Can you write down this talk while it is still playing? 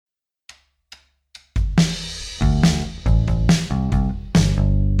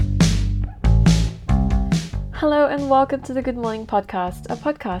Hello and welcome to the Good Morning Podcast, a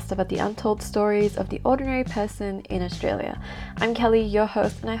podcast about the untold stories of the ordinary person in Australia. I'm Kelly, your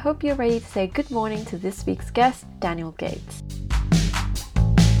host, and I hope you're ready to say good morning to this week's guest, Daniel Gates.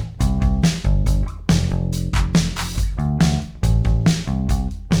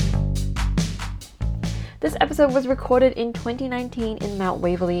 This episode was recorded in 2019 in Mount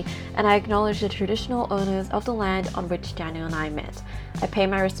Waverley, and I acknowledge the traditional owners of the land on which Daniel and I met. I pay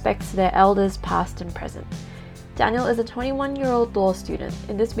my respects to their elders past and present. Daniel is a 21-year-old law student.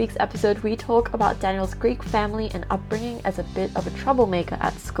 In this week's episode, we talk about Daniel's Greek family and upbringing as a bit of a troublemaker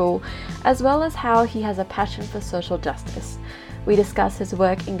at school, as well as how he has a passion for social justice. We discuss his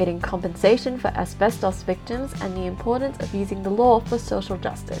work in getting compensation for asbestos victims and the importance of using the law for social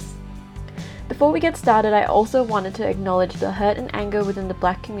justice. Before we get started, I also wanted to acknowledge the hurt and anger within the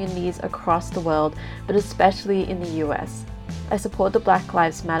Black communities across the world, but especially in the US. I support the Black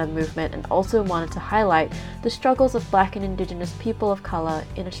Lives Matter movement and also wanted to highlight the struggles of Black and Indigenous people of colour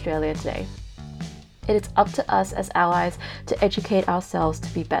in Australia today. It is up to us as allies to educate ourselves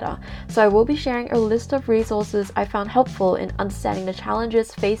to be better. So I will be sharing a list of resources I found helpful in understanding the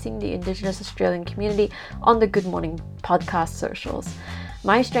challenges facing the Indigenous Australian community on the Good Morning Podcast socials.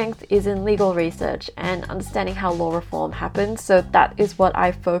 My strength is in legal research and understanding how law reform happens, so that is what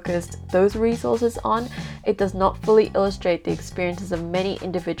I focused those resources on. It does not fully illustrate the experiences of many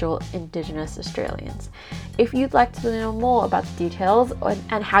individual Indigenous Australians. If you'd like to know more about the details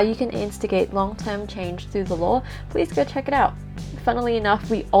and how you can instigate long-term change through the law, please go check it out. Funnily enough,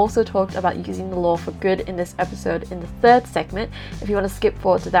 we also talked about using the law for good in this episode in the third segment. If you want to skip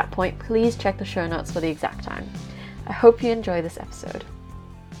forward to that point, please check the show notes for the exact time. I hope you enjoy this episode.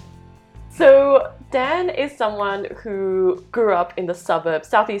 So Dan is someone who grew up in the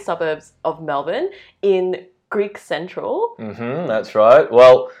southeast suburbs of Melbourne in Greek Central. That's right.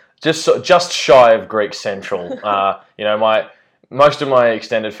 Well, just shy of Greek Central. Most of my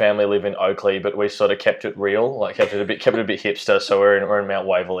extended family live in Oakley, but we sort of kept it real, kept it a bit hipster. So we're in Mount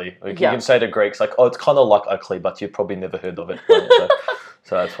Waverley. You can say to Greeks it's kind of like Oakley, but you've probably never heard of it.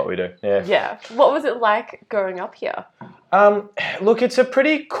 So that's what we do. Yeah. What was it like growing up here? Look, it's a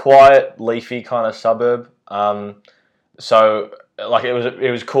pretty quiet, leafy kind of suburb. So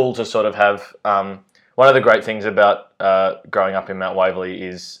it was cool to sort of have. One of the great things about growing up in Mount Waverley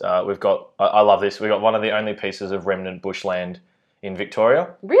is we've got. I love this. We've got one of the only pieces of remnant bushland in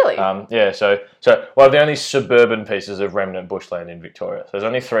Victoria. Really? So one of the only suburban pieces of remnant bushland in Victoria. So there's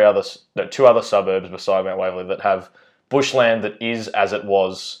only two other suburbs beside Mount Waverley that have bushland that is as it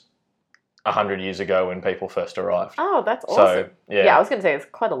was 100 years ago when people first arrived. Oh, that's awesome. So, yeah, I was going to say it's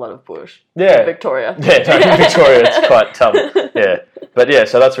quite a lot of bush in Victoria. In Victoria it's quite But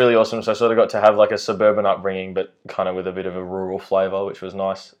so that's really awesome. So I sort of got to have a suburban upbringing, but kind of with a bit of a rural flavour, which was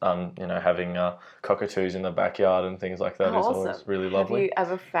nice. Having cockatoos in the backyard and things like that is always really lovely. Have you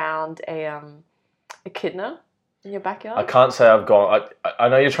ever found a echidna in your backyard? I can't say I've gone. I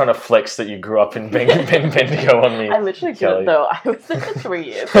know you're trying to flex that you grew up in Bendigo on me. I literally didn't though. I was there for 3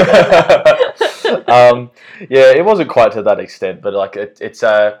 years. It wasn't quite to that extent, but it's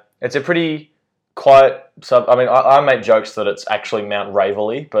a pretty quiet sub. I mean, I make jokes that it's actually Mount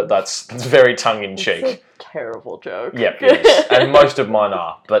Raveley, but it's very tongue in cheek. It's a terrible joke. Yep, yes, and most of mine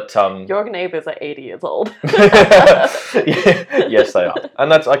are. But your neighbours are 80 years old. Yes, they are,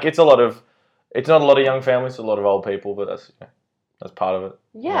 and that's it's a lot of. It's not a lot of young families, it's a lot of old people, but that's part of it.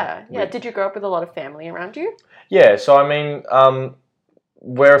 Yeah. Did you grow up with a lot of family around you? Yeah, so I mean,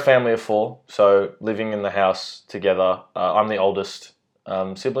 we're a family of 4, so living in the house together. I'm the oldest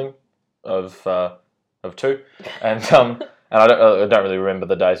sibling of 2, and I don't really remember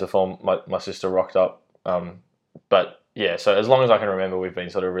the days before my sister rocked up. But yeah, so as long as I can remember, we've been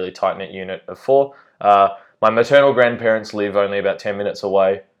sort of a really tight knit unit of 4. My maternal grandparents live only about 10 minutes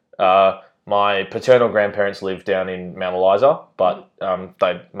away. My paternal grandparents live down in Mount Eliza, but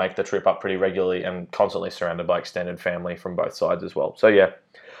they make the trip up pretty regularly and constantly surrounded by extended family from both sides as well. So yeah,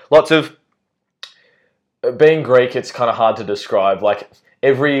 lots of being Greek. It's kind of hard to describe.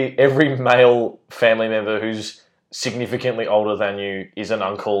 Every male family member who's significantly older than you is an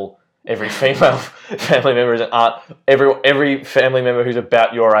uncle. Every female family member is an aunt. Every family member who's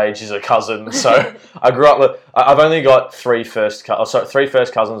about your age is a cousin. So I grew up with. I've only got 3 first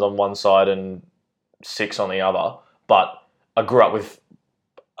cousins on one side and 6 on the other. But I grew up with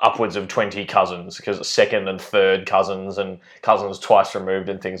upwards of 20 cousins because second and third cousins and cousins twice removed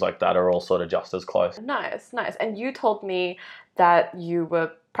and things like that are all sort of just as close. Nice. And you told me that you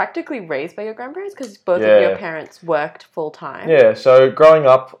were practically raised by your grandparents because both of your parents worked full time. Yeah, so growing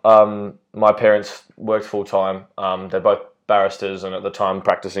up, my parents worked full time. They're both barristers and at the time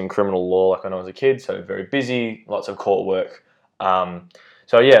practicing criminal law like when I was a kid, so very busy, lots of court work.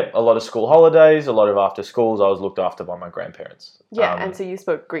 So yeah, a lot of school holidays, a lot of after schools. I was looked after by my grandparents. Yeah, and so you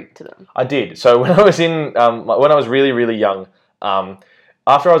spoke Greek to them. I did. So when I was when I was really, really young,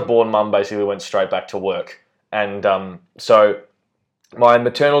 after I was born, Mum basically went straight back to work, and so my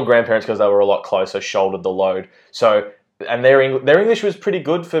maternal grandparents, because they were a lot closer, shouldered the load. So and their English was pretty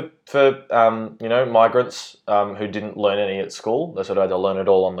good for migrants who didn't learn any at school. They sort of had to learn it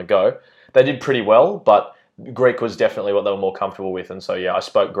all on the go. They did pretty well, but Greek was definitely what they were more comfortable with, and so yeah, I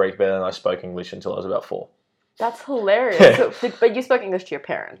spoke Greek better than I spoke English until I was about 4. That's hilarious. So, but you spoke English to your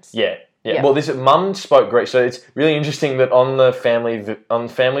parents. Yeah. Well, Mum spoke Greek, so it's really interesting that on the family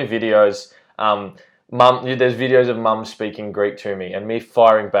videos, there's videos of Mum speaking Greek to me, and me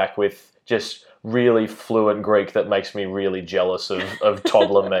firing back with just really fluent Greek that makes me really jealous of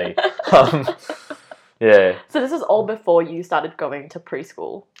toddler me. Yeah. So this was all before you started going to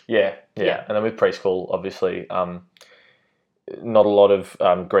preschool. Yeah. And then with preschool, obviously, not a lot of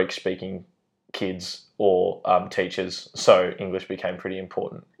Greek-speaking kids or teachers, so English became pretty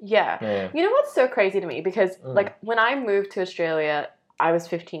important. Yeah. You know what's so crazy to me? Because like when I moved to Australia, I was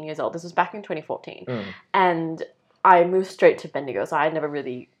 15 years old. This was back in 2014. And I moved straight to Bendigo, so I had never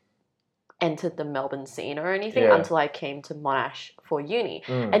really entered the Melbourne scene or anything until I came to Monash for uni.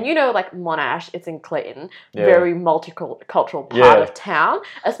 And like Monash, it's in Clayton, very multicultural part of town,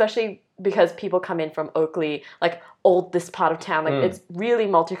 especially because people come in from Oakley, like all this part of town, like it's really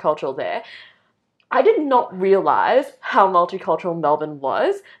multicultural there. I did not realize how multicultural Melbourne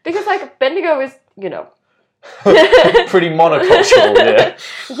was because like Bendigo is, pretty monocultural, yeah.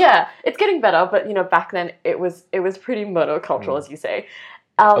 Yeah, it's getting better, but back then it was pretty monocultural, as you say.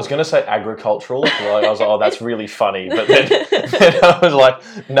 I was going to say agricultural. Like, I was like, oh, that's really funny. But then I was like,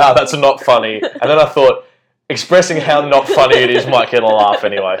 nah, that's not funny. And then I thought, expressing how not funny it is might get a laugh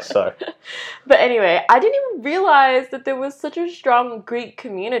anyway. So, but anyway, I didn't even realize that there was such a strong Greek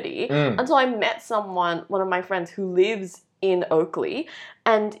community until I met one of my friends who lives in Oakley.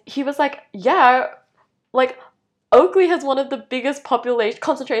 And he was like, yeah, like Oakley has one of the biggest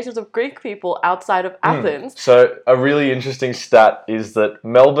concentrations of Greek people outside of Athens. So a really interesting stat is that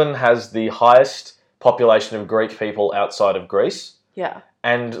Melbourne has the highest population of Greek people outside of Greece. Yeah.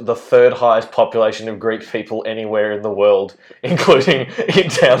 And the 3rd highest population of Greek people anywhere in the world, including in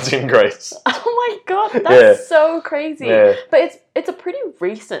towns in Greece. Oh my god, that's so crazy. Yeah. But it's a pretty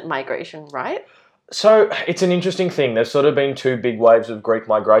recent migration, right? So it's an interesting thing. There's sort of been 2 big waves of Greek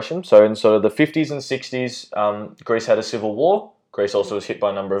migration. So in sort of the 50s and 60s, Greece had a civil war. Greece also was hit by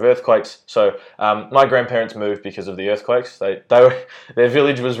a number of earthquakes. So my grandparents moved because of the earthquakes. Their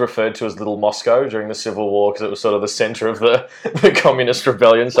village was referred to as Little Moscow during the Civil War because it was sort of the centre of the communist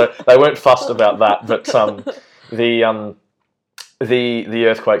rebellion. So they weren't fussed about that. But the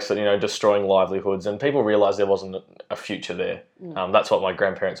earthquakes that destroying livelihoods, and people realised there wasn't a future there. That's what my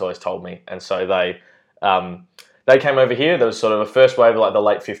grandparents always told me, and so they came over here. There was sort of a first wave like the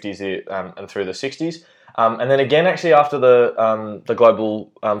late 50s and through the 60s, and then again actually after the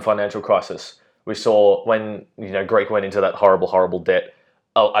global financial crisis, we saw when Greek went into that horrible debt.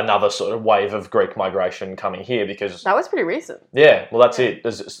 Another sort of wave of Greek migration coming here because that was pretty recent. Yeah, well that's it.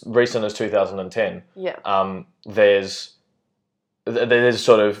 As recent as 2010. Yeah. There's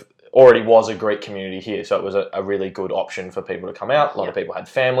sort of already was a Greek community here, so it was a really good option for people to come out. A lot of people had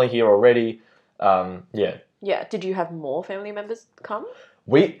family here already. Yeah. Did you have more family members come?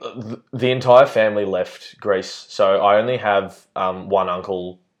 The entire family left Greece, so I only have one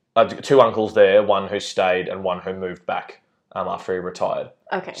uncle, 2 uncles there, one who stayed and one who moved back after he retired.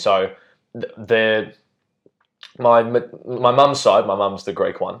 Okay. So my mum's side, my mum's the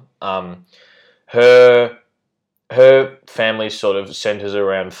Greek one. Her family sort of centres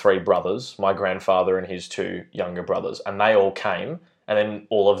around 3 brothers, my grandfather and his 2 younger brothers, and they all came, and then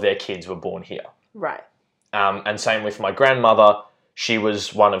all of their kids were born here. Right. And same with my grandmother, she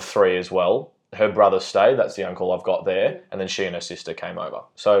was one of 3 as well. Her brother stayed, that's the uncle I've got there, and then she and her sister came over.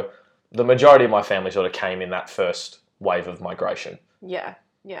 So the majority of my family sort of came in that first wave of migration. Yeah.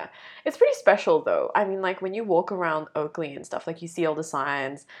 Yeah. It's pretty special though. I mean, like when you walk around Oakley and stuff, like you see all the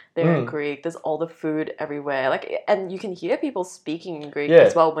signs, they're in Greek, there's all the food everywhere. Like, and you can hear people speaking in Greek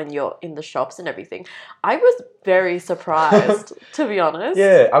as well when you're in the shops and everything. I was very surprised, to be honest.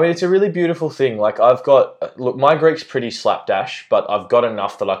 Yeah. I mean, it's a really beautiful thing. Like look, my Greek's pretty slapdash, but I've got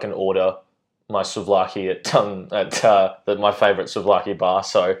enough that I can order my souvlaki at my favourite souvlaki bar.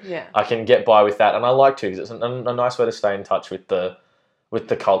 So I can get by with that. And I like to because it's a nice way to stay in touch with the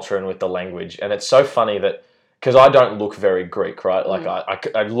culture and with the language. And it's so funny that, because I don't look very Greek, right? Like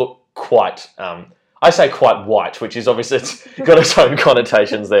I look quite, I say quite white, which is obviously it's got its own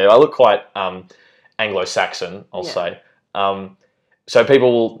connotations there. I look quite Anglo-Saxon, I'll say. So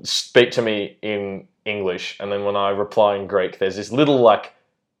people will speak to me in English, and then when I reply in Greek, there's this little like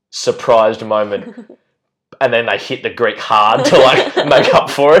surprised moment, and then they hit the Greek hard to like make up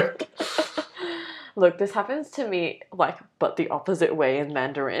for it. Look, this happens to me, like, but the opposite way in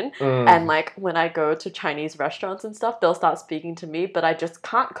Mandarin. And, like, when I go to Chinese restaurants and stuff, they'll start speaking to me, but I just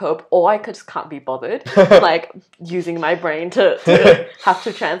can't cope, or I just can't be bothered, like, using my brain to have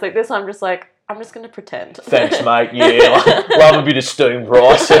to translate this. I'm just like, I'm just going to pretend. Thanks, mate. Yeah, love a bit of steamed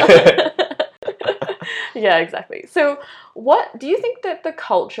rice. Yeah, exactly. So, what do you think that the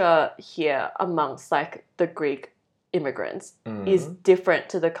culture here amongst, like, the Greek immigrants is different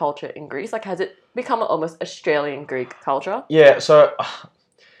to the culture in Greece? Like, has it become an almost Australian Greek culture? Yeah, so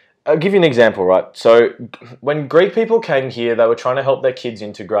I'll give you an example, right? So when Greek people came here, they were trying to help their kids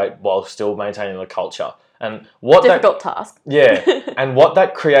integrate while still maintaining the culture. And what Difficult task. Yeah, and what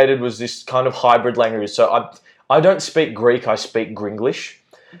that created was this kind of hybrid language. So I don't speak Greek, I speak Gringlish.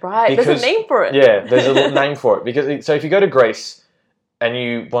 Right, there's a name for it. Yeah, there's a name for it. Because so if you go to Greece and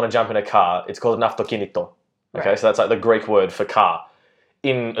you want to jump in a car, it's called naftokinito. Okay, so that's like the Greek word for car.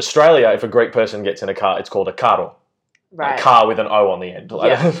 In Australia, if a Greek person gets in a car, it's called a karo. Right. A car with an O on the end.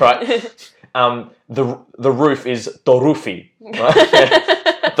 Like, right? The roof is torufi.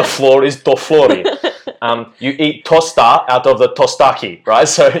 Right? The floor is toflori. You eat tosta out of the tostaki, right?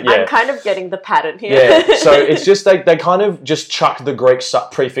 So yeah. I'm kind of getting the pattern here. Yeah, so it's just they kind of just chuck the Greek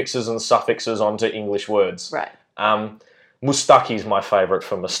prefixes and suffixes onto English words. Right. Mustaki is my favourite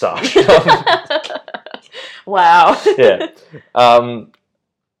for moustache. Wow. Yeah.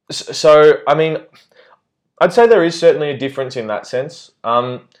 So, I mean, I'd say there is certainly a difference in that sense.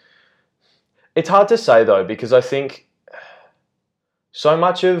 It's hard to say, though, because I think so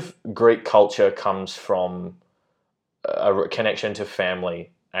much of Greek culture comes from a connection to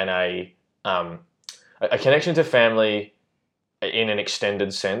family and a connection to family in an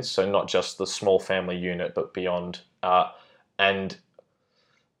extended sense, so not just the small family unit, but beyond. And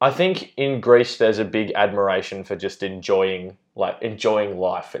I think in Greece there's a big admiration for just enjoying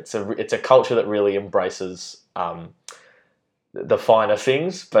life. It's a culture that really embraces the finer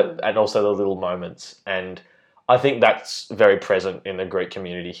things, and also the little moments. And I think that's very present in the Greek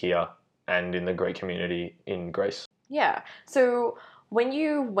community here and in the Greek community in Greece. Yeah. So when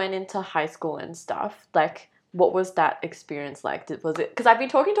you went into high school and stuff, like, what was that experience like? Was it, because I've been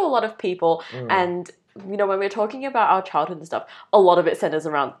talking to a lot of people, and you know, when we're talking about our childhood and stuff, a lot of it centers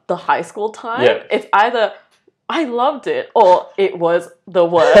around the high school time. Yeah. It's either I loved it or it was the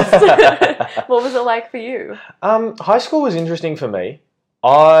worst. What was it like for you? High school was interesting for me.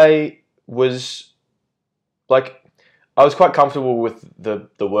 I was quite comfortable with the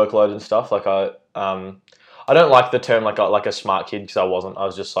workload and stuff. Like I don't like the term like a smart kid, because I wasn't. I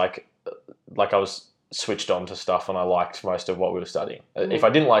was just like I was switched on to stuff, and I liked most of what we were studying. If I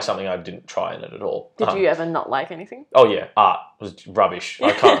didn't like something, I didn't try in it at all. Did you ever not like anything? Oh yeah, art was rubbish.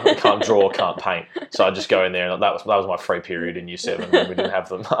 I can't draw, can't paint, so I just go in there, and that was my free period in year 7 when we didn't have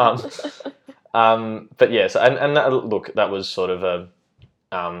them. But yes, and that was sort of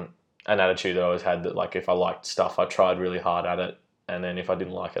an attitude that I always had, that like if I liked stuff, I tried really hard at it, and then if I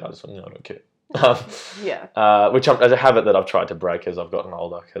didn't like it, I just went, no, I don't care. Which is a habit that I've tried to break as I've gotten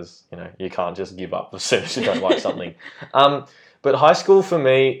older, because you know you can't just give up as soon as you don't like something. But high school for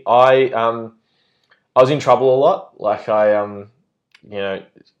me, I was in trouble a lot. Like I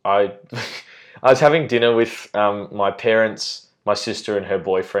was having dinner with my parents, my sister, and her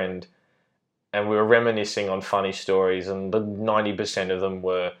boyfriend, and we were reminiscing on funny stories, and the 90% of them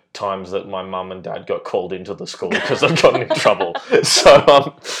were times that my mum and dad got called into the school because I've gotten in trouble.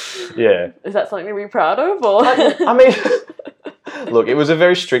 So, yeah. Is that something to be proud of? Or? I mean, look, it was a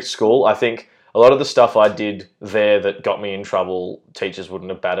very strict school. I think a lot of the stuff I did there that got me in trouble, teachers wouldn't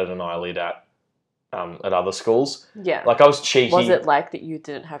have batted an eyelid at other schools. Yeah. Like I was cheeky. Was it like that you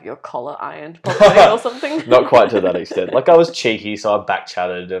didn't have your collar ironed properly or something? Not quite to that extent. Like I was cheeky, so I back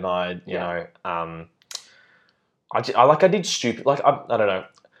chatted, and I did stupid. Like I don't know.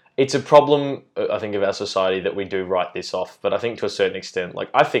 It's a problem, I think, of our society that we do write this off. But I think to a certain extent, like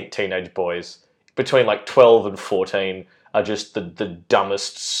I think teenage boys between like 12 and 14 are just the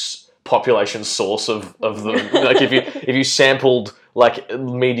dumbest population source of them. Like if you sampled like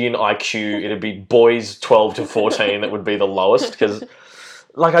median IQ, it'd be boys 12 to 14 that would be the lowest, because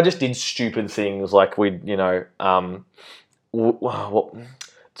like I just did stupid things. Like so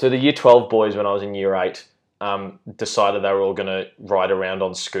the year 12 boys, when I was in year 8, decided they were all going to ride around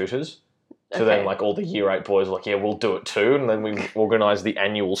on scooters. So then, Okay. like, all the year 8 boys were like, yeah, we'll do it too. And then we organised the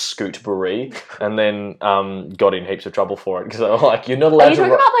annual Scoot Baree and then got in heaps of trouble for it because they were like, you're not allowed Are you to...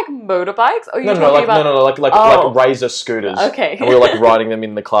 talking about like motorbikes? Or are you No, no, talking like, about... no, like Oh. Razor scooters. Okay. And we were like riding them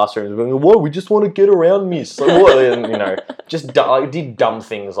in the classrooms. Going, whoa, we just want to get around, miss. Like, what? And, you know, just I did dumb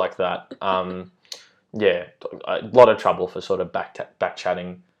things like that. Yeah, a lot of trouble for sort of back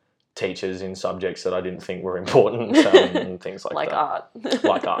chatting teachers in subjects that I didn't think were important and things like that. art.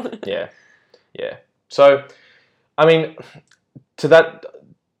 Like art, yeah. So, I mean, to that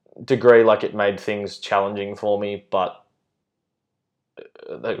degree, like, it made things challenging for me, but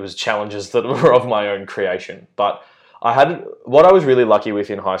it was challenges that were of my own creation. But what I was really lucky with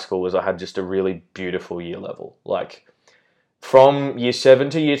in high school was I had just a really beautiful year level. Like, from year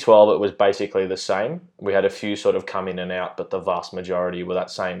 7 to year 12, it was basically the same. We had a few sort of come in and out, but the vast majority were that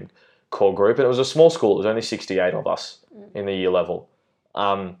same core group. And it was a small school. It was only 68 of us in the year level.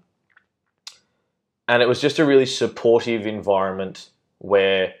 And it was just a really supportive environment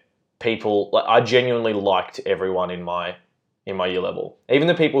where people... Like, I genuinely liked everyone in my year level. Even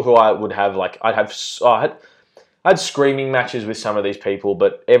the people who I would have, like... I had screaming matches with some of these people,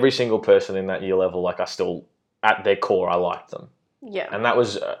 but every single person in that year level, like, I still... At their core, I liked them. Yeah. And that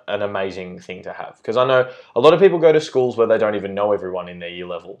was an amazing thing to have. Because I know a lot of people go to schools where they don't even know everyone in their year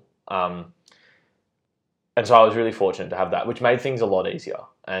level. And so I was really fortunate to have that, which made things a lot easier.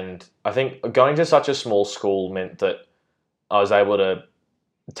 And I think going to such a small school meant that I was able to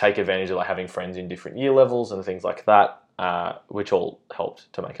take advantage of, like, having friends in different year levels and things like that, which all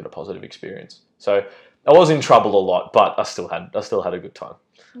helped to make it a positive experience. So I was in trouble a lot, but I still had a good time.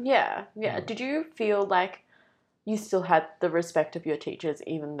 Yeah. Did you feel like you still had the respect of your teachers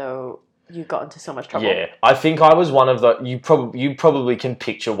even though you got into so much trouble? Yeah, I think I was one of the... You probably can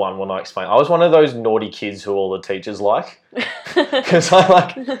picture one when I explain. I was one of those naughty kids who all the teachers like. Because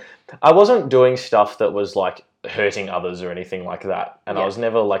I wasn't doing stuff that was, like, hurting others or anything like that. And I was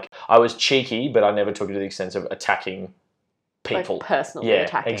never, like... I was cheeky, but I never took it to the extent of attacking people. Like personally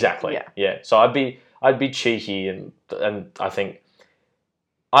attacking. Exactly. Yeah. Yeah. So I'd be cheeky and I think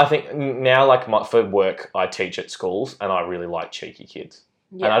now, like, for work, I teach at schools and I really like cheeky kids.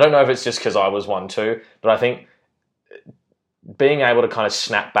 Yeah. And I don't know if it's just because I was one too, but I think being able to kind of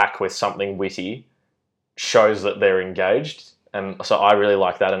snap back with something witty shows that they're engaged. And so I really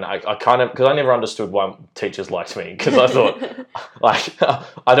like that. And I kind of, because I never understood why teachers liked me, because I thought, like,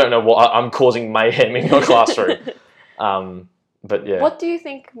 I don't know what, I'm causing mayhem in your classroom. But yeah. What do you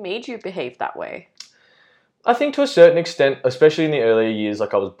think made you behave that way? I think to a certain extent, especially in the earlier years,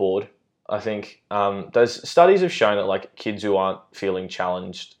 like, I was bored. I think those studies have shown that, like, kids who aren't feeling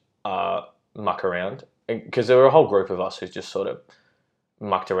challenged muck around, because there were a whole group of us who just sort of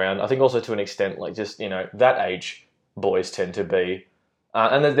mucked around. I think also to an extent, like, just, you know, that age boys tend to be,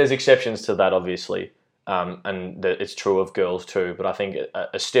 and there's exceptions to that, obviously, and it's true of girls too, but I think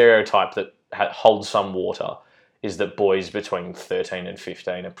a stereotype that holds some water is that boys between 13 and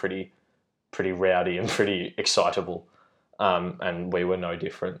 15 are pretty rowdy and pretty excitable, and we were no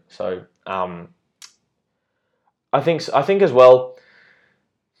different. So I think as well,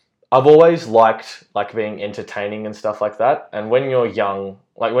 I've always liked, like, being entertaining and stuff like that. And when you're young,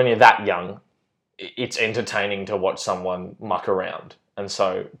 like, when you're that young, it's entertaining to watch someone muck around. And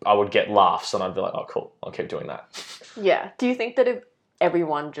so I would get laughs and I'd be like, oh, cool, I'll keep doing that. Yeah. Do you think that if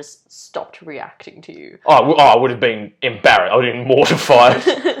everyone just stopped reacting to you? I would have been embarrassed. I would have been mortified.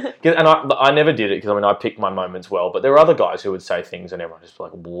 And I never did it because, I mean, I picked my moments well. But there were other guys who would say things and everyone would just be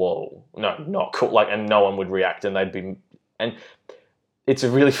like, whoa, no, not cool. Like, and no one would react and they'd be... And it's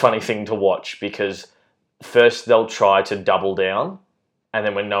a really funny thing to watch because first they'll try to double down and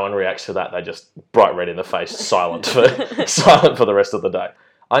then when no one reacts to that, they just bright red in the face, silent for the rest of the day.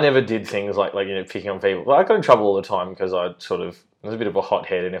 I never did things like you know, picking on people. But I got in trouble all the time because I was a bit of a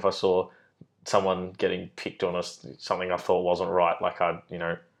hothead, and if I saw someone getting picked on something I thought wasn't right, like I, you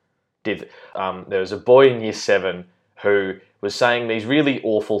know, did. There was a boy in year 7 who was saying these really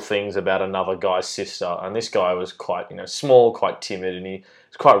awful things about another guy's sister, and this guy was quite, you know, small, quite timid, and he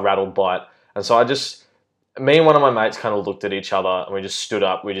was quite rattled by it. And so me and one of my mates kind of looked at each other and we just stood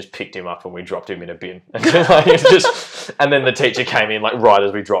up, we just picked him up and we dropped him in a bin. And then the teacher came in, like, right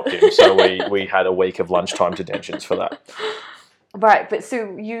as we dropped him. So we had a week of lunchtime detentions for that. Right, but so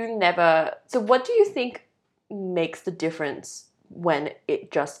what do you think makes the difference when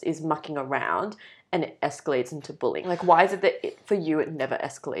it just is mucking around and it escalates into bullying? Like, why is it that for you it never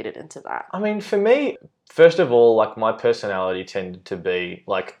escalated into that? I mean, for me, first of all, like, my personality tended to be,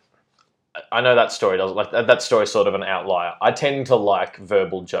 like, I know that story doesn't, like, that story's sort of an outlier. I tend to like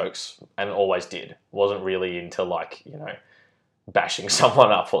verbal jokes and always did. Wasn't really into, like, you know, bashing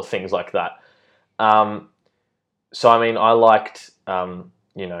someone up or things like that. So I mean, I liked,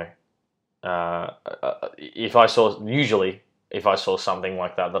 if I saw something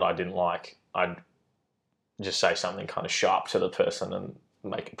like that I didn't like, I'd just say something kind of sharp to the person and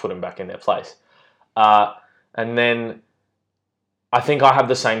put them back in their place. And then I think I have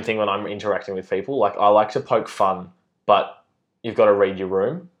the same thing when I'm interacting with people. Like, I like to poke fun, but you've got to read your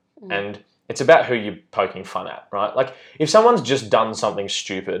room, and it's about who you're poking fun at, right? Like, if someone's just done something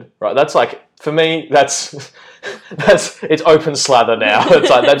stupid, right? That's like, for me, it's open slather now. It's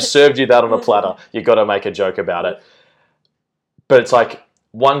like they've served you that on a platter. You've got to make a joke about it. But it's like,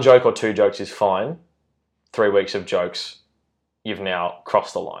 one joke or two jokes is fine. 3 weeks of jokes, you've now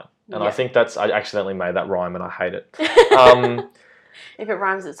crossed the line. And I think I accidentally made that rhyme and I hate it. If it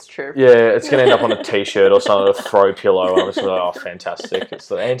rhymes, it's true. Yeah, it's going to end up on a t-shirt or something, a throw pillow. I was like, oh, fantastic. It's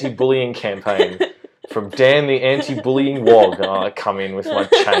the anti-bullying campaign from Dan the anti-bullying wog. And I come in with my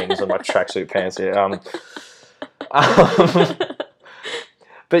chains and my tracksuit pants here.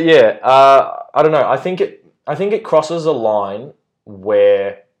 But yeah, I don't know. I think it crosses a line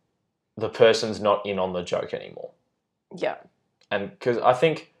where the person's not in on the joke anymore. Yeah. And because I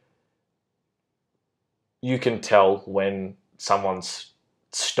think you can tell when someone's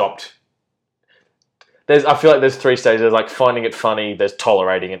stopped. I feel like there's 3 stages. There's like finding it funny, there's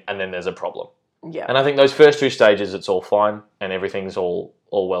tolerating it, and then there's a problem. Yeah. And I think those first 2 stages, it's all fine and everything's all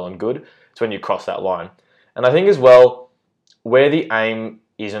well and good. It's when you cross that line. And I think as well, where the aim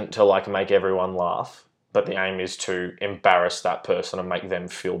isn't to like make everyone laugh, but the aim is to embarrass that person and make them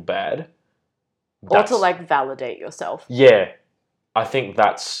feel bad. Or to like validate yourself. Yeah. I think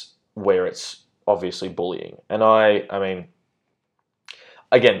that's where it's obviously bullying. And I mean,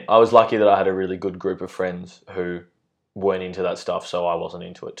 again, I was lucky that I had a really good group of friends who weren't into that stuff, so I wasn't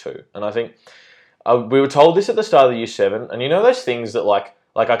into it too. And I think we were told this at the start of the year 7, and you know those things that like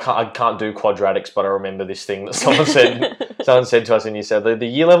I can't do quadratics, but I remember this thing that someone said to us in year 7. The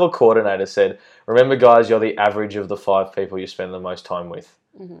year level coordinator said, "Remember, guys, you're the average of the 5 people you spend the most time with."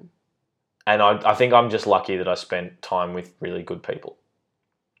 Mm-hmm. And I think I'm just lucky that I spent time with really good people.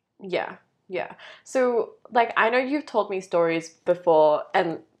 Yeah. Yeah. So, like, I know you've told me stories before,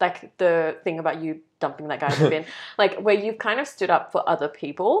 and, like, the thing about you dumping that guy in the bin, like, where you've kind of stood up for other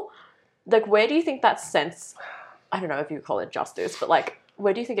people. Like, where do you think that sense, I don't know if you call it justice, but, like,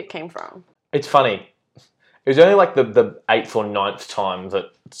 where do you think it came from? It's funny. It was only, like, the 8th or 9th time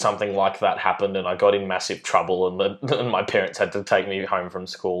that something like that happened and I got in massive trouble and my parents had to take me home from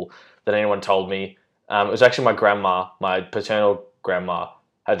school that anyone told me. It was actually my grandma, my paternal grandma,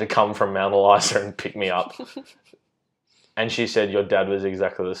 had to come from Mount Eliza and pick me up. And she said, your dad was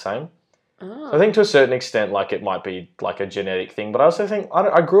exactly the same. Oh. So I think to a certain extent, like, it might be like a genetic thing. But I also think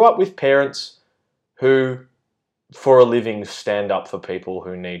I grew up with parents who, for a living, stand up for people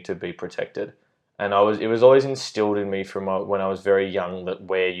who need to be protected. And it was always instilled in me from when I was very young that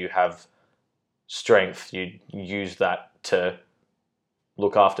where you have strength, you use that to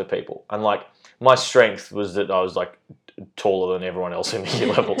look after people. And, like, my strength was that I was, like, taller than everyone else in the year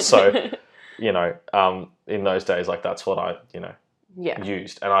level. So, you know, in those days, like, that's what I,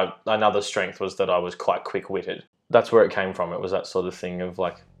 used. And another strength was that I was quite quick-witted. That's where it came from. It was that sort of thing of,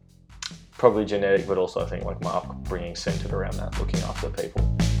 like, probably genetic, but also I think, like, my upbringing centered around that, looking after people.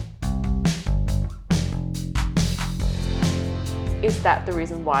 Is that the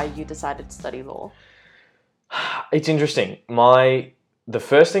reason why you decided to study law? It's interesting. The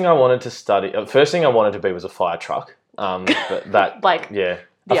first thing I wanted to be was a fire truck. But that, like, yeah.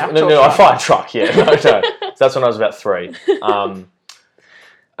 A fire truck, yeah. No. So that's when I was about 3. You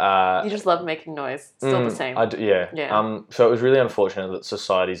just love making noise. Still the same. I do, yeah. So it was really unfortunate that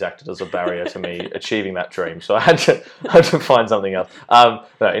society's acted as a barrier to me achieving that dream. So I had to find something else. No,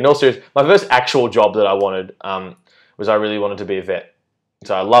 in all seriousness, my first actual job that I wanted was I really wanted to be a vet.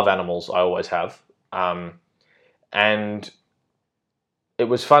 So I love animals. I always have. And it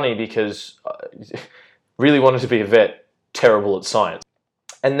was funny because I really wanted to be a vet, terrible at science.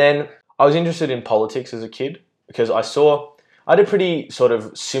 And then I was interested in politics as a kid because I had a pretty sort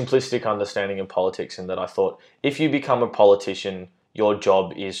of simplistic understanding of politics in that I thought if you become a politician, your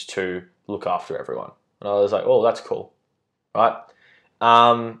job is to look after everyone. And I was like, oh, that's cool, right?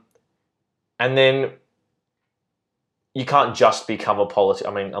 And then you can't just become a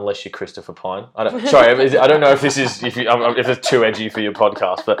politician. I mean, unless you're Christopher Pine. I don't know if this is if it's too edgy for your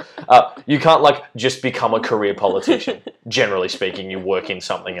podcast, but you can't like just become a career politician. Generally speaking, you work in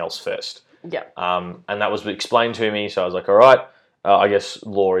something else first. Yeah. And that was explained to me, so I was like, all right, I guess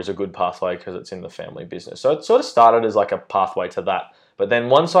law is a good pathway because it's in the family business. So it sort of started as like a pathway to that. But then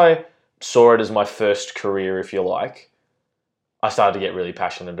once I saw it as my first career, if you like, I started to get really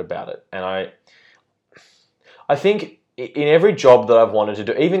passionate about it. And I think in every job that I've wanted to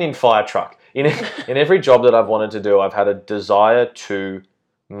do, even in fire truck, in every job that I've wanted to do, I've had a desire to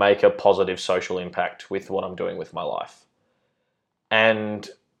make a positive social impact with what I'm doing with my life. And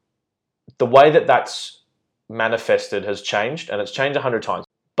the way that that's manifested has changed, and it's changed 100 times.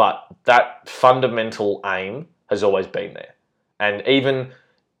 But that fundamental aim has always been there. And even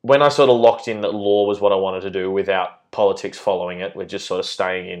when I sort of locked in that law was what I wanted to do without politics following it, we're just sort of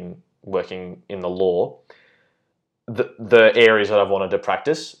staying in, working in the law, the areas that I've wanted to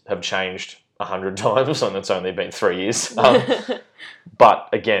practice have changed 100 times, and it's only been 3 years. But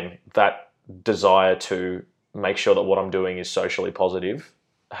again, that desire to make sure that what I'm doing is socially positive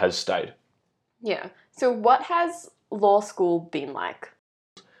has stayed. Yeah. So what has law school been like?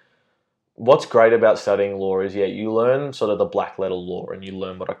 What's great about studying law is, you learn sort of the black letter law, and you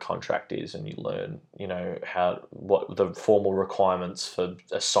learn what a contract is, and you learn, what the formal requirements for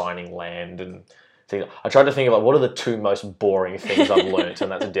assigning land and things. I tried to think of what are the two most boring things I've learnt,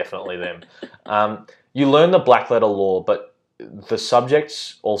 and that's definitely them. You learn the black letter law, but the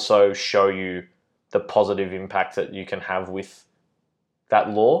subjects also show you the positive impact that you can have with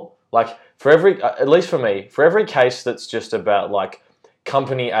that law. Like for every, at least for me, for every case that's just about like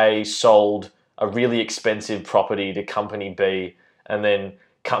company A sold a really expensive property to company B, and then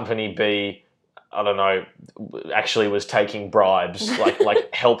company B, I don't know, actually was taking bribes,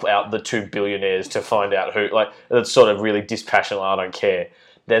 like help out the two billionaires to find out who, like that's sort of really dispassionate. I don't care.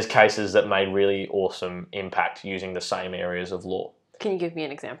 There's cases that made really awesome impact using the same areas of law. Can you give me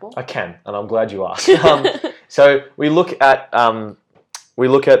an example? I can, and I'm glad you asked. So we look at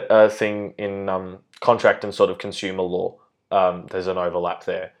a thing in contract and sort of consumer law. There's an overlap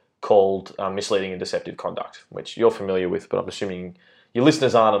there called misleading and deceptive conduct, which you're familiar with, but I'm assuming your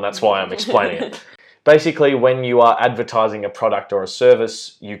listeners aren't, and that's why I'm explaining it. Basically, when you are advertising a product or a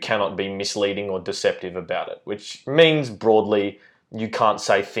service, you cannot be misleading or deceptive about it, which means broadly you can't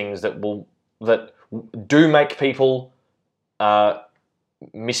say things that do make people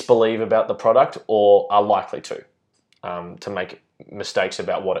misbelieve about the product or are likely to make mistakes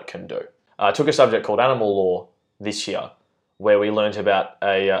about what it can do. I took a subject called animal law this year, where we learnt about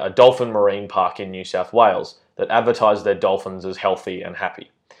a dolphin marine park in New South Wales that advertised their dolphins as healthy and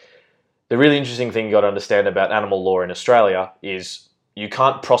happy. The really interesting thing you got to understand about animal law in Australia is you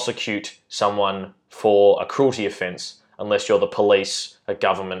can't prosecute someone for a cruelty offence unless you're the police, a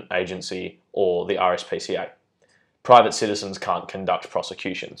government agency, or the RSPCA. Private citizens can't conduct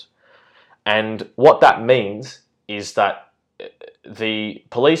prosecutions. And what that means is that the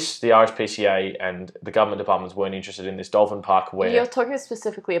police, the RSPCA, and the government departments weren't interested in this dolphin park where... You're talking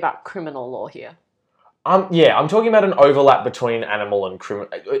specifically about criminal law here. I'm talking about an overlap between animal and criminal...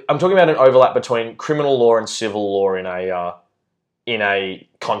 I'm talking about an overlap between criminal law and civil law in a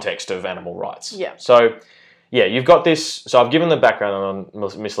context of animal rights. Yeah. So, you've got this... So I've given the background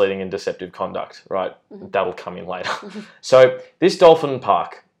on misleading and deceptive conduct, right? Mm-hmm. That'll come in later. So this dolphin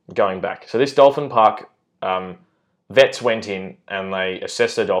park, going back. So this dolphin park... vets went in and they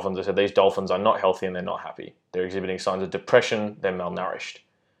assessed the dolphins. They said these dolphins are not healthy and they're not happy. They're exhibiting signs of depression. They're malnourished.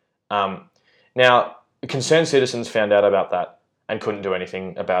 Now, concerned citizens found out about that and couldn't do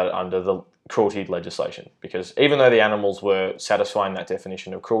anything about it under the cruelty legislation, because even though the animals were satisfying that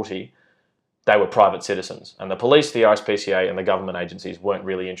definition of cruelty, they were private citizens. And the police, the RSPCA, and the government agencies weren't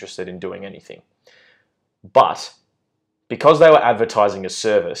really interested in doing anything. But because they were advertising a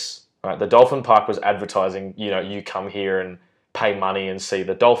service... Right, the dolphin park was advertising, you come here and pay money and see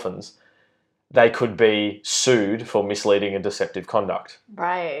the dolphins. They could be sued for misleading and deceptive conduct.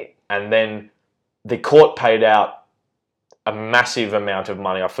 Right. And then the court paid out a massive amount of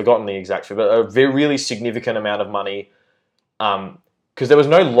money. I've forgotten the exact figure, but a very really significant amount of money, because there was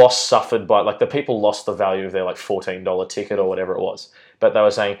no loss suffered by, the people lost the value of their $14 ticket or whatever it was. But they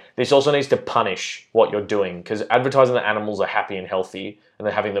were saying this also needs to punish what you're doing, because advertising that animals are happy and healthy and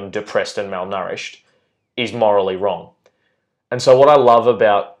then having them depressed and malnourished is morally wrong. And so what I love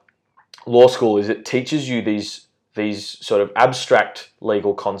about law school is it teaches you these sort of abstract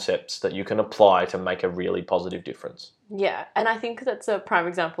legal concepts that you can apply to make a really positive difference. Yeah, and I think that's a prime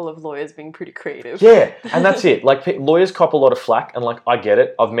example of lawyers being pretty creative. Yeah, and that's it. Lawyers cop a lot of flack, and I get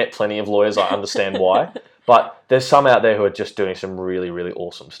it. I've met plenty of lawyers. I understand why. But there's some out there who are just doing some really, really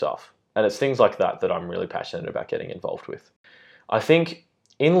awesome stuff. And it's things like that that I'm really passionate about getting involved with. I think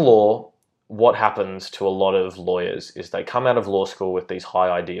in law, what happens to a lot of lawyers is they come out of law school with these high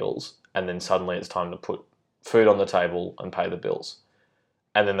ideals, and then suddenly it's time to put food on the table and pay the bills.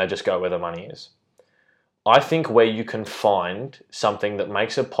 And then they just go where the money is. I think where you can find something that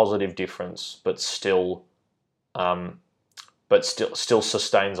makes a positive difference but still but still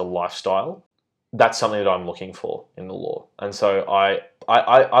sustains a lifestyle. That's something that I'm looking for in the law. And so I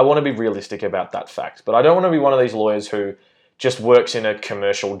want to be realistic about that fact. But I don't want to be one of these lawyers who just works in a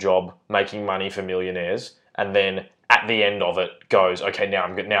commercial job making money for millionaires and then at the end of it goes, okay, now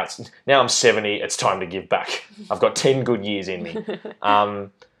I'm good. Now I'm 70. It's time to give back. I've got 10 good years in me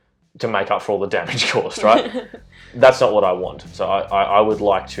to make up for all the damage caused, right? That's not what I want. So I would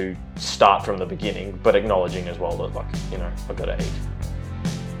like to start from the beginning, but acknowledging as well that, like, you know, I've got to eat.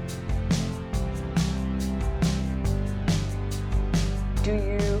 Do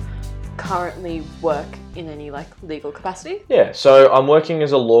you currently work in any like legal capacity? Yeah, so I'm working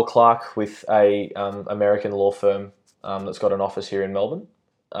as a law clerk with a American law firm that's got an office here in Melbourne.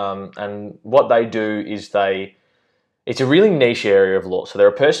 And what they do is it's a really niche area of law. So they're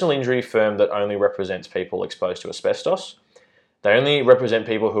a personal injury firm that only represents people exposed to asbestos. They only represent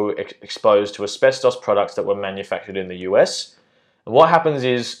people who are exposed to asbestos products that were manufactured in the US. And what happens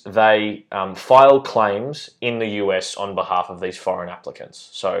is they file claims in the US on behalf of these foreign applicants.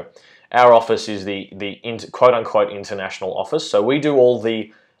 So our office is the quote-unquote international office. So we do all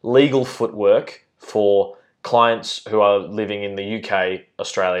the legal footwork for clients who are living in the UK,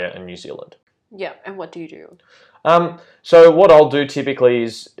 Australia, and New Zealand. Yeah, and what do you do? So what I'll do typically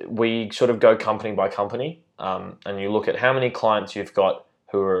is we sort of go company by company, and you look at how many clients you've got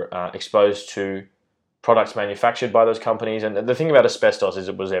who are exposed to products manufactured by those companies. And the thing about asbestos is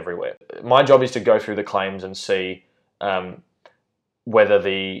it was everywhere. My job is to go through the claims and see whether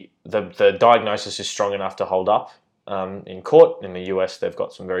the diagnosis is strong enough to hold up in court. In the US, they've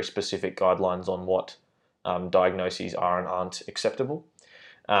got some very specific guidelines on what diagnoses are and aren't acceptable.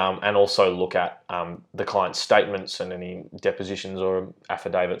 And also look at the client's statements and any depositions or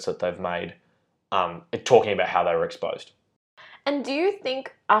affidavits that they've made talking about how they were exposed. And do you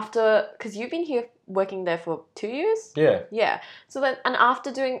think because you've been here working there for 2 years? Yeah. Yeah. So then, and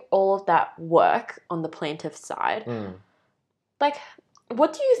after doing all of that work on the plaintiff side, like,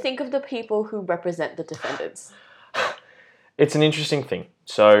 what do you think of the people who represent the defendants? It's an interesting thing.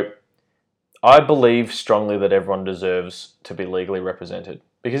 So I believe strongly that everyone deserves to be legally represented.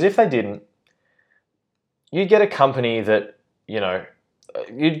 Because if they didn't, you'd get a company that, you know,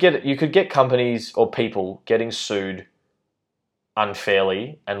 you could get companies or people getting sued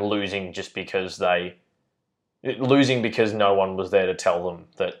unfairly and losing because no one was there to tell them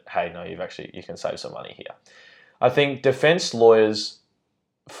that, hey, no, you can save some money here. I think defense lawyers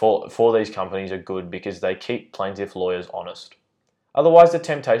for these companies are good because they keep plaintiff lawyers honest. Otherwise, the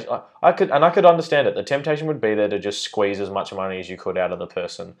temptation, I could understand it. The temptation would be there to just squeeze as much money as you could out of the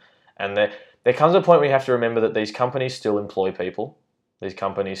person. And there comes a point where you have to remember that these companies still employ people. These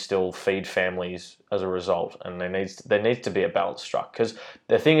companies still feed families as a result. And there needs to be a balance struck. Because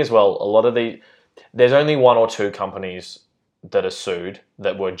the thing is, well, there's only one or two companies that are sued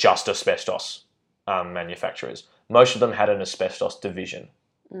that were just asbestos manufacturers. Most of them had an asbestos division.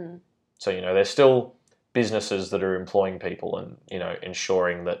 So, you know, they're still businesses that are employing people and, you know,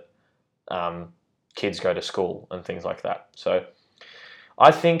 ensuring that kids go to school and things like that. So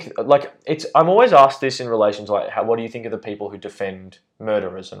I think, like, I'm always asked this in relation to, like, what do you think of the people who defend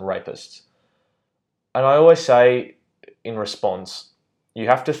murderers and rapists? And I always say in response, you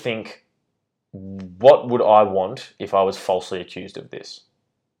have to think, what would I want if I was falsely accused of this?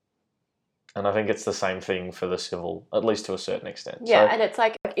 And I think it's the same thing for the civil, at least to a certain extent. Yeah, and it's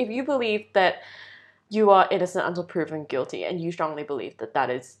like, if you believe that you are innocent until proven guilty, and you strongly believe that that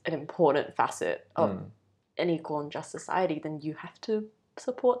is an important facet of an equal and just society, then you have to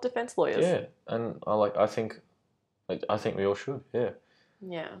support defense lawyers. Yeah, and I think we all should. Yeah.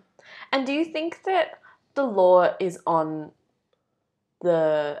 Yeah, and do you think that the law is on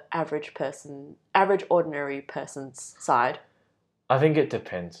the average ordinary person's side? I think it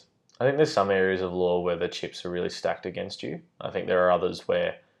depends. I think there's some areas of law where the chips are really stacked against you. I think there are others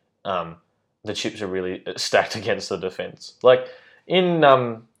where the chips are really stacked against the defence. Like in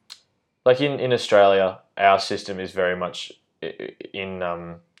Australia, our system is very much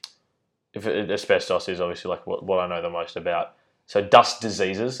asbestos is obviously like what I know the most about. So dust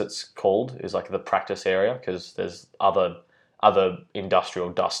diseases, it's called, is like the practice area because there's other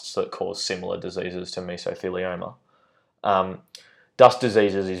industrial dusts that cause similar diseases to mesothelioma. Dust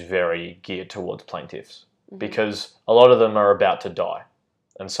diseases is very geared towards plaintiffs because a lot of them are about to die.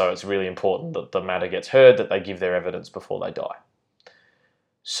 And so it's really important that the matter gets heard, that they give their evidence before they die.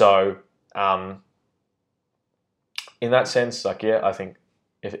 So in that sense, like, yeah, I think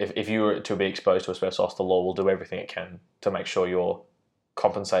if you were to be exposed to asbestos, the law will do everything it can to make sure you're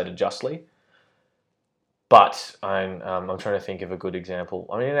compensated justly. But I'm trying to think of a good example.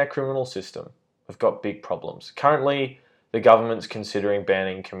 I mean, in our criminal system, we've got big problems. Currently, the government's considering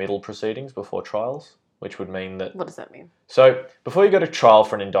banning committal proceedings before trials, which would mean that... What does that mean? So, before you go to trial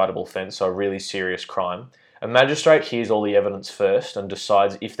for an indictable offence, so a really serious crime, a magistrate hears all the evidence first and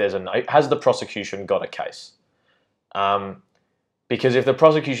decides if there's has the prosecution got a case. Because if the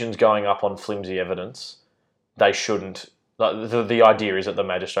prosecution's going up on flimsy evidence, they shouldn't... The idea is that the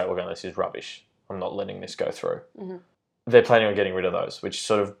magistrate will go, this is rubbish. I'm not letting this go through. Mm-hmm. They're planning on getting rid of those, which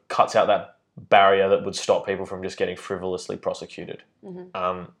sort of cuts out that barrier that would stop people from just getting frivolously prosecuted.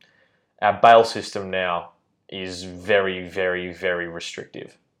 Mm-hmm. Our bail system now is very, very, very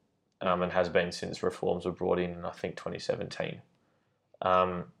restrictive, and has been since reforms were brought in I think, 2017.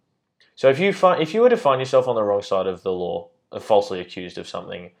 So if you were to find yourself on the wrong side of the law, falsely accused of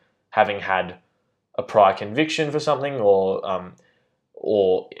something, having had a prior conviction for something, or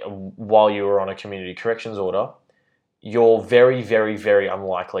while you were on a community corrections order, you're very, very, very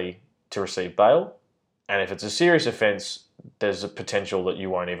unlikely to receive bail. And if it's a serious offence, there's a potential that you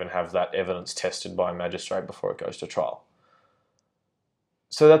won't even have that evidence tested by a magistrate before it goes to trial.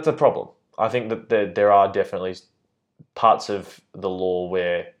 So that's a problem. I think that there are definitely parts of the law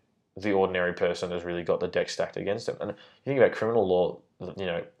where the ordinary person has really got the deck stacked against them. And you think about criminal law,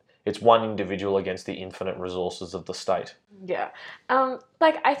 it's one individual against the infinite resources of the state. Yeah.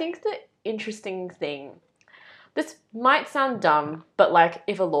 I think the interesting thing, this might sound dumb, but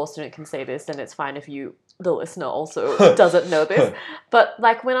if a law student can say this, then it's fine if you, the listener, also doesn't know this. But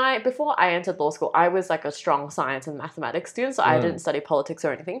before I entered law school, I was a strong science and mathematics student, so I didn't study politics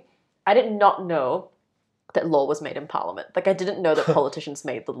or anything. I did not know that law was made in Parliament. I didn't know that politicians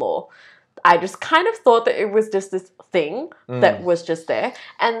made the law. I just kind of thought that it was just this thing that was just there.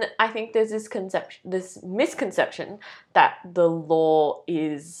 And I think there's this misconception that the law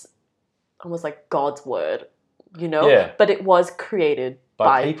is almost like God's word, Yeah. But it was created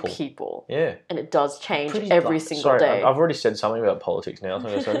by people. Yeah. And it does change every single day. I've already said something about politics now, so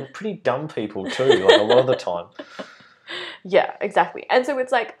I'm going to say pretty dumb people too, a lot of the time. Yeah, exactly. And so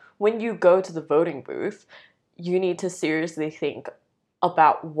it's when you go to the voting booth, you need to seriously think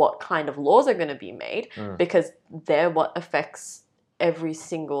about what kind of laws are going to be made, because they're what affects every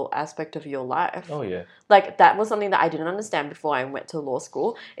single aspect of your life. Oh, yeah. That was something that I didn't understand before I went to law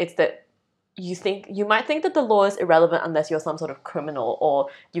school. It's that you might think that the law is irrelevant unless you're some sort of criminal or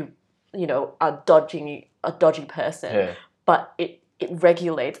you are a dodgy person. Yeah. But it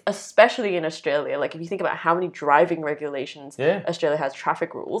regulates, especially in Australia. If you think about how many driving regulations Australia has,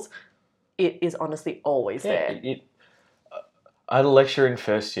 traffic rules, it is honestly always there. I had a lecturer in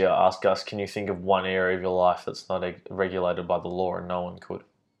first year ask us, can you think of one area of your life that's not regulated by the law, and no one could.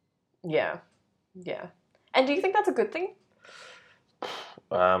 Yeah. Yeah. And do you think that's a good thing?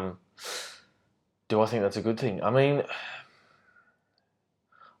 Do I think that's a good thing? I mean, I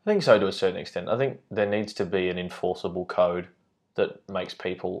think so to a certain extent. I think there needs to be an enforceable code that makes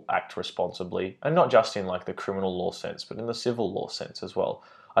people act responsibly, and not just in the criminal law sense, but in the civil law sense as well.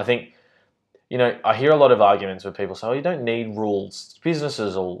 I think, I hear a lot of arguments where people say, "Oh, you don't need rules.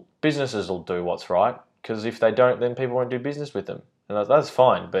 Businesses will do what's right, because if they don't, then people won't do business with them." And that's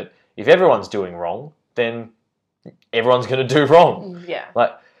fine. But if everyone's doing wrong, then everyone's going to do wrong. Yeah.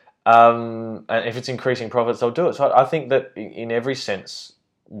 And if it's increasing profits, they'll do it. So I think that in every sense,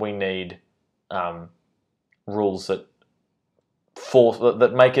 we need rules that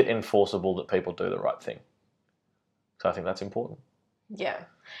make it enforceable that people do the right thing. So I think that's important. Yeah.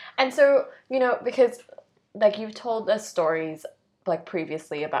 And so, because you've told us stories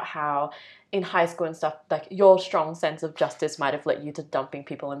previously about how in high school and stuff, your strong sense of justice might have led you to dumping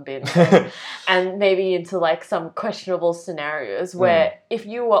people in bins and maybe into some questionable scenarios where if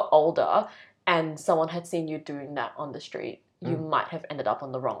you were older and someone had seen you doing that on the street, you might have ended up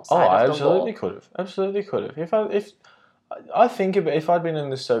on the wrong side of the law. Absolutely could have. I think if I'd been in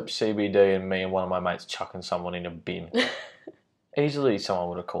the CBD and me and one of my mates chucking someone in a bin, easily someone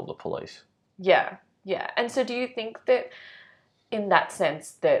would have called the police. Yeah, yeah. And so do you think that in that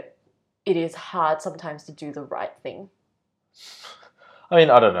sense that it is hard sometimes to do the right thing? I mean,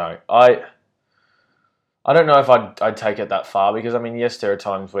 I don't know. I don't know if I'd take it that far, because, yes, there are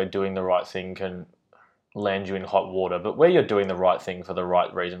times where doing the right thing can land you in hot water, but where you're doing the right thing for the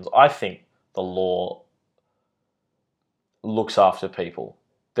right reasons, I think the law looks after people.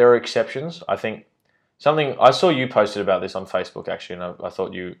 There are exceptions. I think I saw you posted about this on Facebook, actually, and I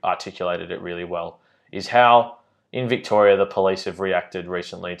thought you articulated it really well, is how in Victoria the police have reacted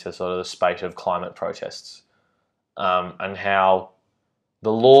recently to sort of the spate of climate protests, and how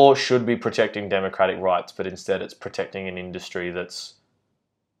the law should be protecting democratic rights, but instead it's protecting an industry that's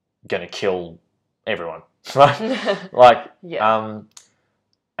going to kill everyone, right? Yeah.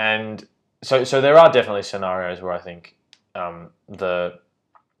 And so there are definitely scenarios where I think the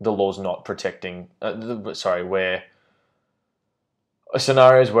law's not protecting. Where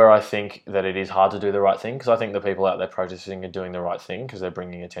scenarios where I think that it is hard to do the right thing, because I think the people out there protesting are doing the right thing because they're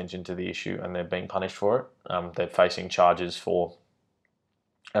bringing attention to the issue and they're being punished for it. They're facing charges for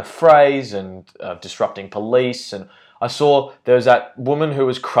a phrase and disrupting police. And I saw there was that woman who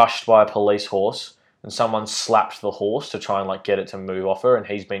was crushed by a police horse, and someone slapped the horse to try and like get it to move off her, and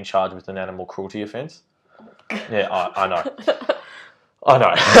he's been charged with an animal cruelty offence. Yeah, I know. I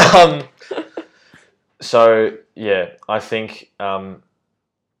know. So yeah, I think I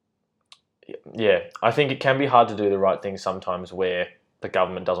think it can be hard to do the right thing sometimes where the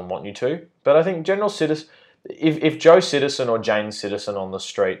government doesn't want you to. But I think general citizen, if Joe Citizen or Jane Citizen on the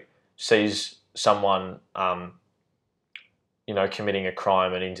street sees someone committing a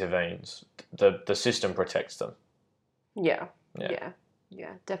crime and intervenes, the system protects them. Yeah,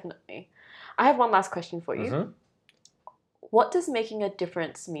 definitely. I have one last question for you. Mm-hmm. What does making a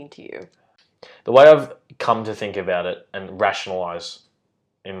difference mean to you? The way I've come to think about it and rationalise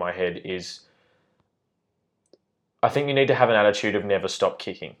in my head is, I think you need to have an attitude of never stop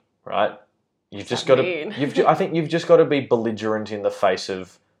kicking, right? You've just got to. I think you've just got to be belligerent in the face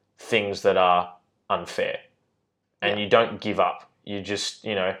of things that are unfair, and you don't give up. You just,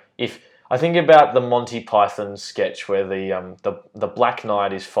 if I think about the Monty Python sketch where the Black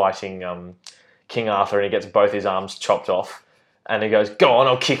Knight is fighting King Arthur and he gets both his arms chopped off. And he goes, "Go on,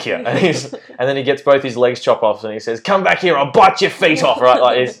 I'll kick you." And then he gets both his legs chopped off, and he says, "Come back here, I'll bite your feet off." Right?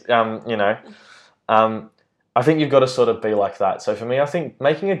 Like, I think you've got to sort of be like that. So for me, I think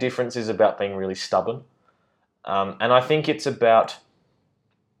making a difference is about being really stubborn, and I think it's about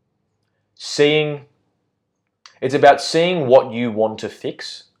seeing what you want to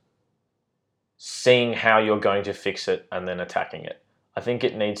fix, seeing how you're going to fix it, and then attacking it. I think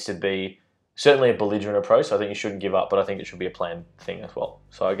it needs to be certainly a belligerent approach. So I think you shouldn't give up, but I think it should be a planned thing as well.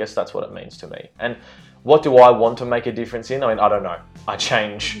 So I guess that's what it means to me. And what do I want to make a difference in? I mean, I don't know. I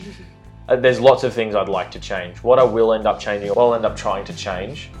change. There's lots of things I'd like to change. What I will end up changing, or I'll end up trying to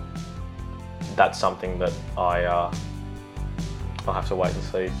change, that's something that I'll have to wait and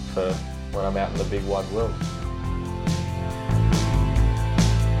see for when I'm out in the big wide world.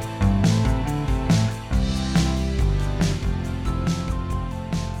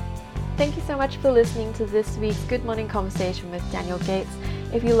 Thank you so much for listening to this week's Good Morning Conversation with Daniel Gates.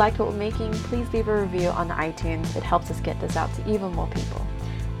 If you liked what we're making, please leave a review on iTunes. It helps us get this out to even more people.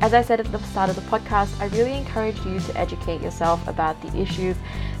 As I said at the start of the podcast, I really encourage you to educate yourself about the issues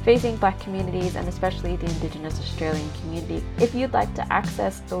facing Black communities and especially the Indigenous Australian community. If you'd like to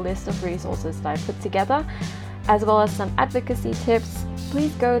access the list of resources that I put together, as well as some advocacy tips,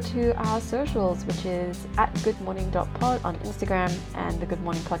 please go to our socials, which is @goodmorning.pod on Instagram and the Good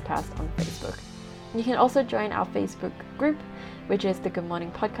Morning Podcast on Facebook. You can also join our Facebook group, which is the Good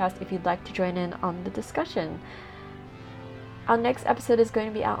Morning Podcast, if you'd like to join in on the discussion. Our next episode is going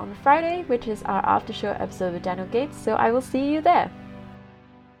to be out on Friday, which is our after show episode with Daniel Gates, so I will see you there.